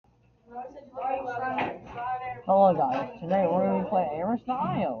Hello guys, today we're going to be playing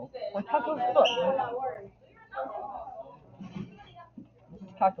Arras.io for Calculus Book. This is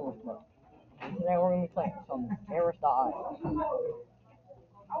Calculus Book. Today we're going to be playing some Arras.io.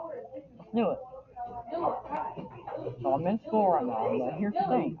 Let's do it. So I'm in school right now, but here's the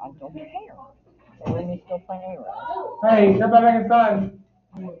thing, I don't care. So we're going to be still playing Arras. Hey, get back inside.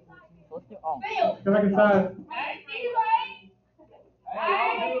 So let's do Get back inside.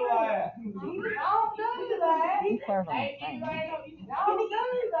 These players are insane. Sorry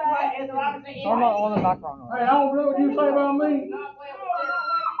about all the background noise. Hey, I don't know what you say about me. Sorry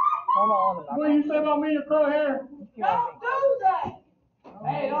about all the background. What do you say about me, your curly hair? Don't do that!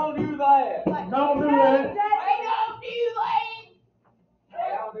 Hey, don't do that! Don't do that.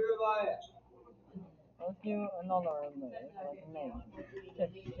 Let's do another move, like a main. To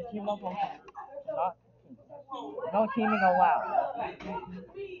team up on not team. No teaming allowed.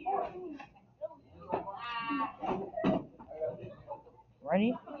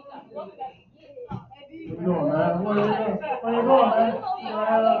 Ready? What you doing, man? Where you going, man? No,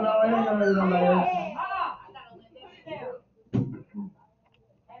 he ain't gonna do no man.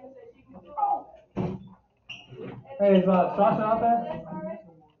 Hey, is Sasha out there?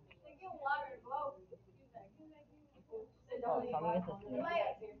 Oh, Tommy gets this dude.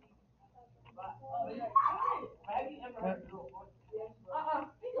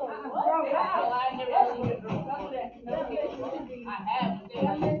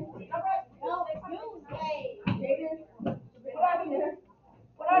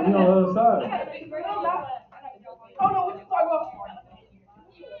 You on the other side.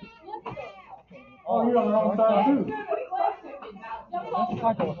 Oh, you're on the wrong side too. Let's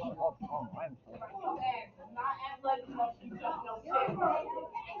try to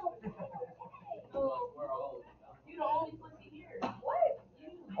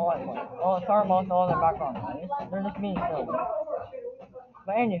I'm Oh, sorry about all the background noise. They're just being silly.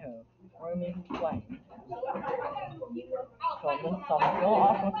 But anywho, we're gonna be playing. So this is some still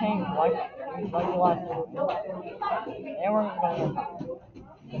awesome teams like the last two. And we're gonna get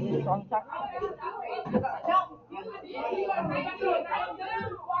this is strong attack.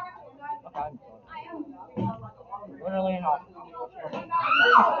 Okay, literally not.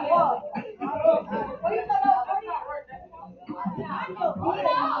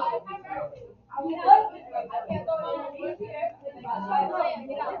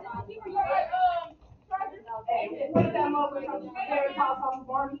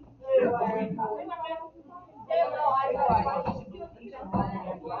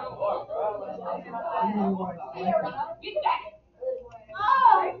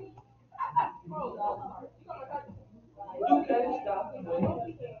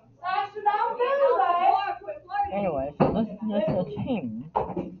 Anyway, so this is a team.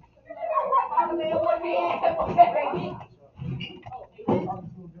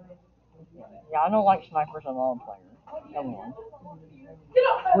 Yeah, I don't like snipers at all players. Everyone.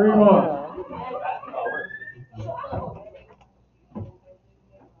 Where you going?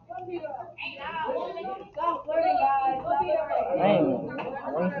 Anyway,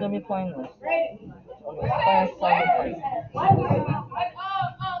 we're still be playing this. So the players play the place.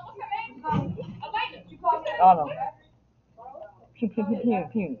 Got him. Pew, pew, pew, pew,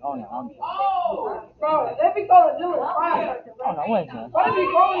 pew. Oh no, I'm sorry. Bro, let me call it do it. Oh no, what is this? What are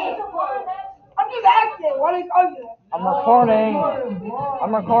you calling it? I'm just asking. Why they call you that? I'm recording.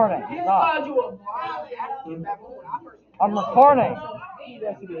 I'm recording. Stop. I'm recording.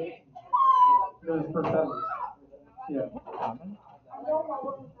 Yes, he did. It was first seven. Yeah.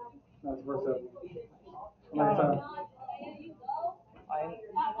 That's first seven. Next time.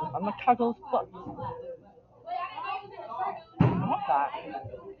 I'm a Calculus Book. What's that?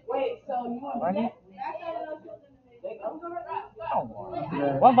 Ready? Oh,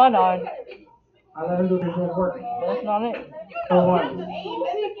 Yeah. what have I done? I let him do his own work. But that's not it. For one.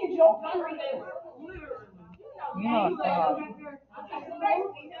 Yeah,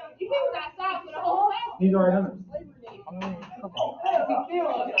 He's already done it. I'm in trouble.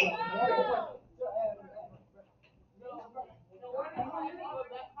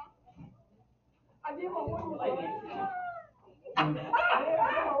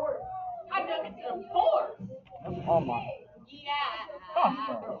 Oh my. Gosh,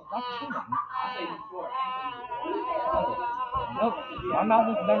 bro. That's cheating. Nope. My mouth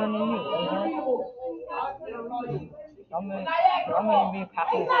is better than you, loser. I'm gonna be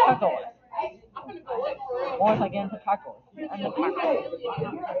passing Calculus. Once I get into tackles, and the tackle.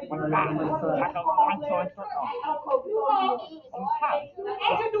 One back, tackle, punch, or circle. I'm pass.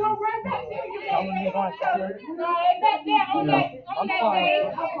 I'm going to be going to I'm flying.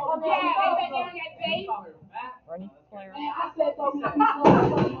 Ready, player?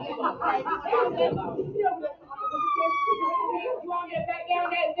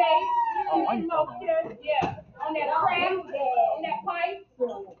 Oh, I'm yeah, on that crack, on that pipe,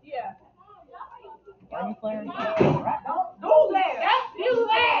 yeah. Ready, player? Don't do that. Don't do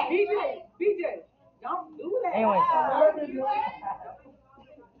that. BJ, don't do that. Anyways,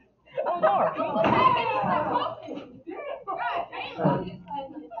 oh, Lord.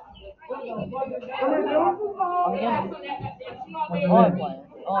 I'm getting all I play.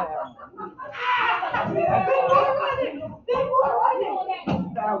 All I ever.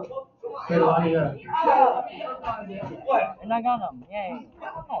 And I got him. Yay.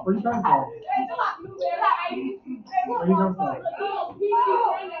 Oh. Where you come from? Where you come from?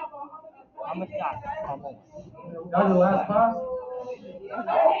 I'm a shot. That was the last pass?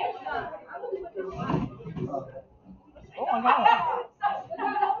 Oh, I got him.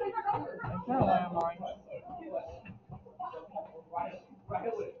 I sure am right.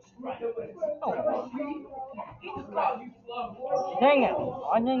 Oh. Dang it.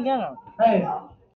 I didn't get him. Hey.